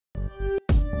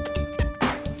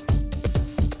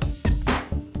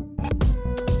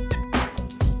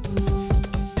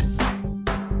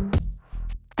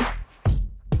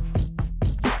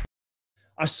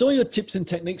I saw your tips and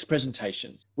techniques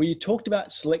presentation where you talked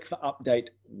about select for update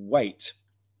wait.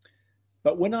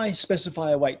 But when I specify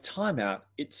a wait timeout,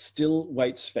 it still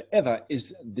waits forever.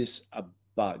 Is this a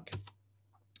bug?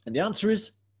 And the answer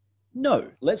is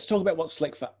no. Let's talk about what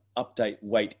select for update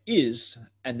wait is,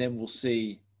 and then we'll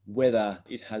see whether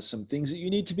it has some things that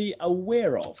you need to be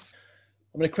aware of.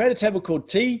 I'm going to create a table called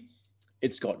T.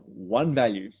 It's got one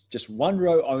value, just one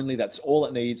row only. That's all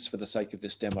it needs for the sake of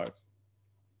this demo.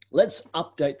 Let's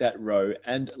update that row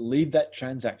and leave that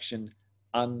transaction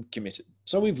uncommitted.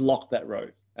 So we've locked that row.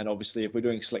 And obviously, if we're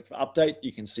doing select for update,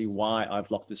 you can see why I've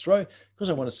locked this row, because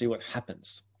I want to see what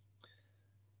happens.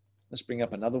 Let's bring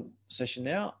up another session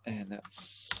now, and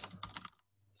that's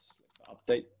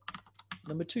update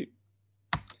number 2.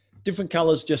 Different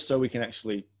colors just so we can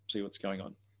actually see what's going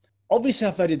on. Obviously,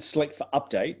 if I did select for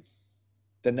update,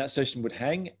 then that session would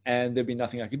hang and there'd be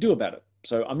nothing I could do about it.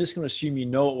 So I'm just going to assume you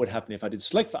know what would happen if I did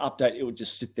select for update, it would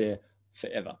just sit there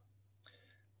forever.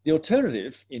 The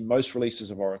alternative in most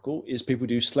releases of Oracle is people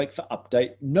do select for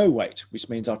update no wait, which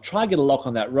means I'll try to get a lock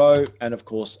on that row, and of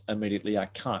course, immediately I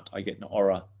can't. I get an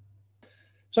error.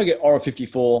 So I get error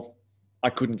 54. I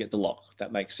couldn't get the lock.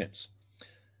 That makes sense.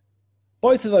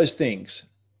 Both of those things,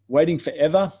 waiting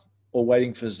forever or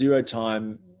waiting for 0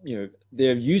 time,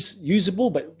 they're usable,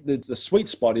 but the sweet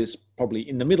spot is probably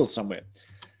in the middle somewhere.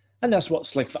 And that's what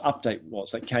select for update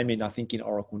was. That came in, I think, in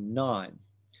Oracle 9.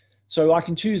 So I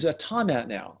can choose a timeout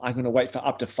now. I'm going to wait for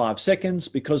up to 5 seconds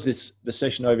because the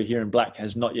session over here in black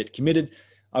has not yet committed.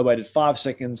 I waited 5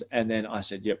 seconds and then I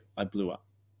said, yep, I blew up.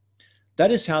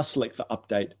 That is how select for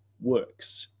update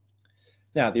works.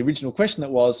 Now, the original question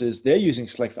is they're using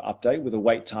select for update with a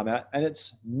wait timeout and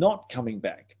it's not coming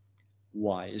back.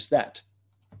 Why is that?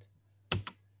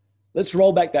 Let's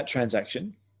roll back that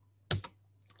transaction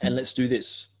and let's do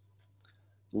this.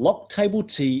 Lock table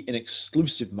T in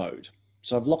exclusive mode.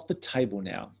 So I've locked the table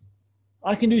now.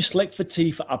 I can do select for T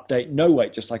for update no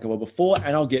wait, just like I was before,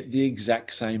 and I'll get the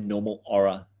exact same normal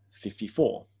error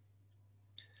 54.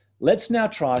 Let's now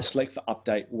try select for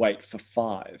update wait for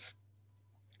 5.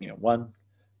 1,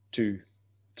 2,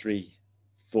 3,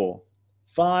 4,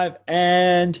 5,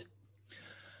 and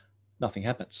nothing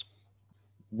happens.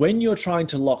 When you're trying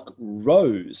to lock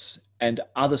rows and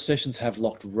other sessions have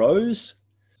locked rows,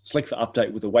 select for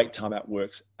update with a wait timeout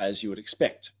works as you would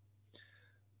expect.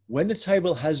 When the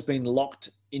table has been locked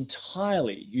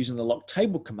entirely using the lock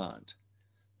table command,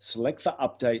 select for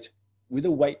update with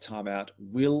a wait timeout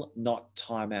will not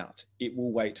time out. It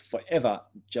will wait forever,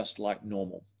 just like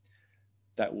normal.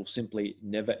 That will simply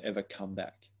never ever come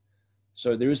back.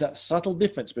 So there is that subtle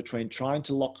difference between trying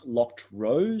to lock locked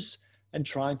rows and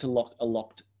trying to lock a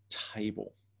locked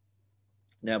table.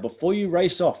 Now, before you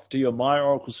race off to your My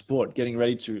Oracle support, getting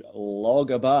ready to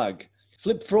log a bug,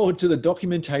 flip forward to the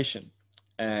documentation.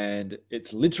 And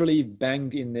it's literally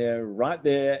banged in there, right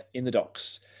there in the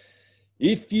docs.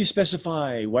 If you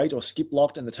specify wait or skip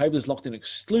locked and the table is locked in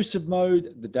exclusive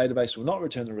mode, the database will not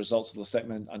return the results of the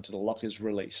statement until the lock is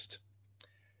released,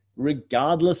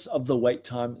 regardless of the wait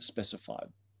time specified.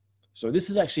 So this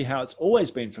is actually how it's always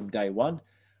been from day one.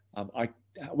 I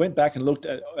went back and looked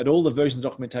at all the versions of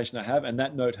documentation I have, and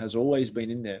that note has always been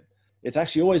in there. It's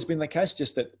actually always been the case,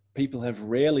 just that people have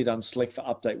rarely done select for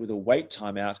update with a wait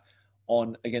timeout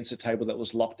against a table that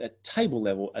was locked at table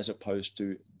level as opposed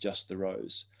to just the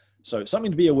rows. So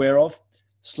something to be aware of,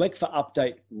 select for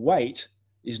update wait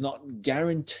is not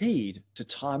guaranteed to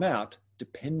time out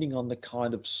depending on the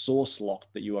kind of source lock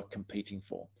that you are competing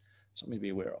for. Something to be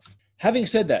aware of. Having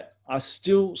said that, I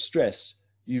still stress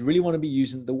you really want to be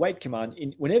using the wait command.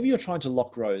 Whenever you're trying to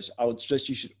lock rows, I would stress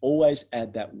you should always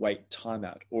add that wait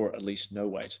timeout, or at least no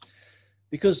wait.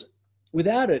 Because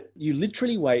without it, you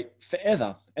literally wait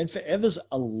forever, and forever's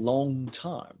a long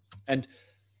time. And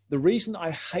the reason I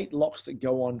hate locks that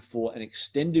go on for an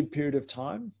extended period of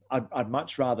time, I'd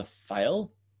much rather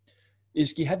fail,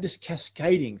 is you have this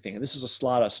cascading thing. And this is a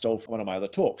slide I stole from one of my other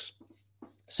talks.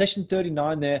 Session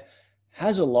 39 there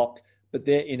has a lock, but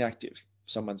they're inactive.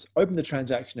 Someone's opened the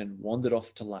transaction and wandered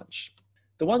off to lunch.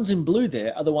 The ones in blue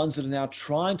there are the ones that are now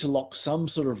trying to lock some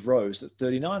sort of rows that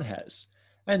 39 has.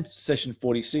 And session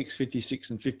 46, 56,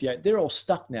 and 58, they're all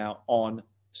stuck now on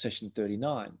session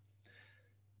 39.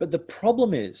 But the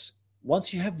problem is,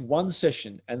 once you have one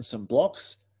session and some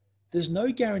blocks, there's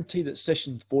no guarantee that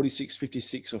session 46,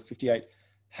 56, or 58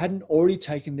 hadn't already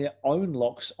taken their own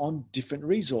locks on different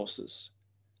resources.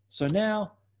 So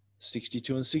now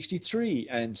 62 and 63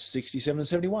 and 67 and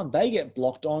 71, they get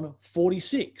blocked on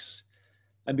 46.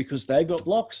 And because they've got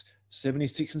blocks,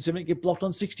 76 and 78 get blocked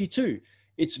on 62.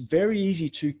 It's very easy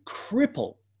to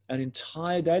cripple an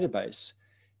entire database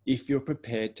if you're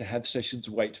prepared to have sessions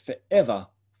wait forever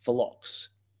for locks.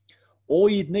 All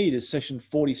you'd need is session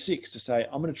 46 to say,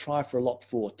 I'm going to try for a lock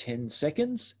for 10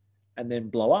 seconds and then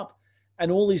blow up, and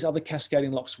all these other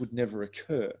cascading locks would never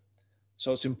occur.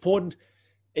 So it's important,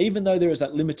 even though there is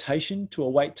that limitation to a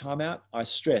wait timeout, I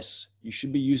stress you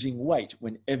should be using wait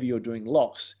whenever you're doing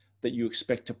locks that you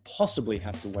expect to possibly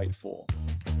have to wait for.